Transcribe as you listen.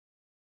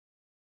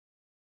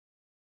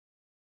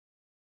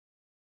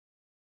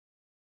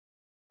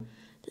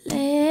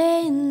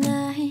Late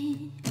night,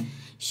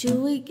 should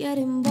we get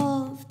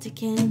involved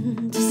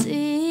again to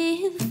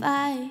see if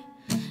I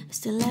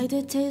still like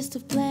the taste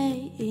of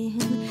playing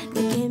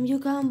the game you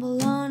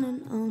gamble on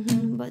and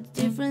on? But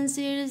the difference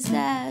here is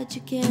that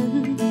you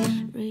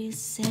can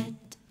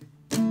reset.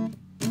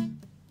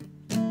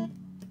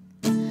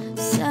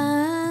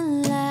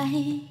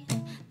 Sunlight,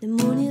 the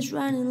moon is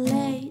running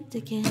late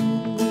again,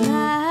 and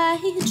I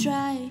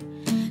try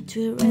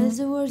to erase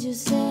the words you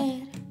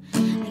said.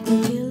 I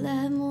can feel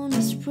that moon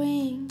in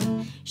spring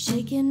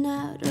shaking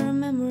out our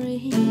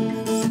memories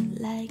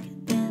like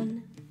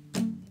then.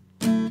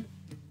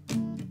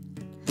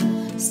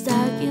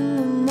 Stuck in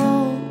the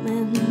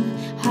moment,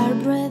 heart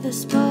breath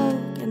is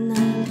spoke, and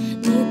I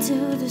need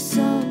to do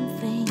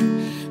something.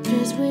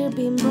 Threads we're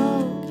being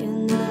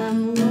broken, and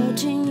I'm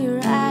watching your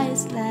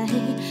eyes like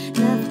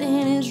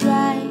nothing is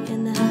right,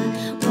 and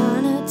I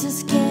wanted to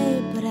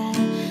escape, but I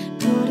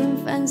couldn't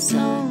find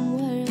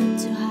somewhere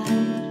to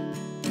hide.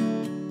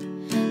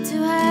 To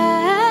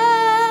hide,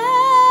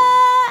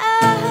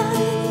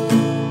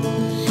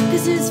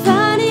 'cause it's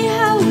funny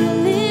how we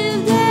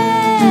live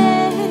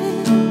there.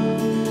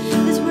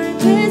 This we're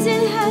crazy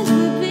has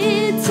we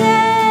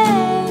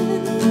beaten.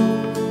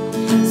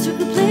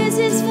 Circle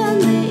places from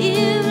the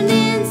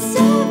evening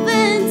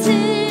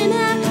 17.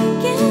 I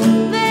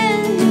can't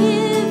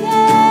believe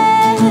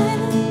it.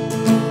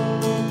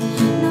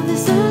 Now the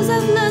songs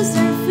have lost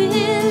their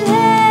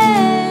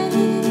feelings,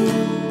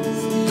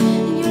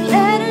 and your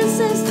letters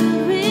I still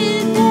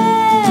read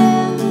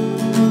them.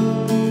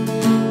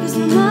 'Cause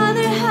no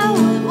matter how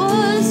it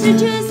was, you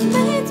just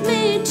made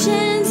me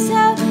change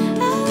how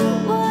I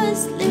was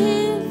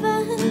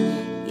living.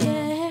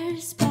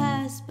 Years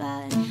pass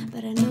by,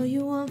 but I know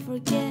you won't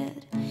forget.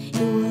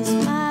 It was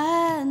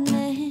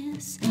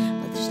madness,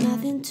 but there's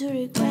nothing to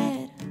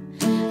regret.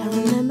 I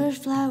remember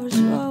flowers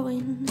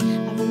growing,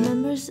 I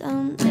remember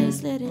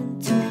Sundays leading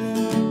to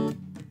it.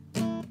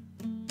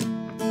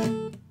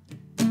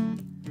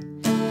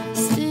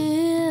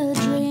 Still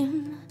dream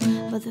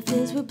about the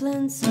things we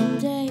planned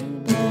someday,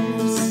 but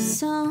there's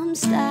some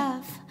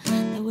stuff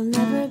that will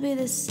never be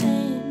the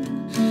same.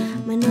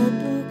 My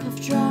notebook of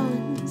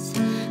drawings,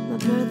 my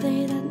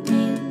birthday that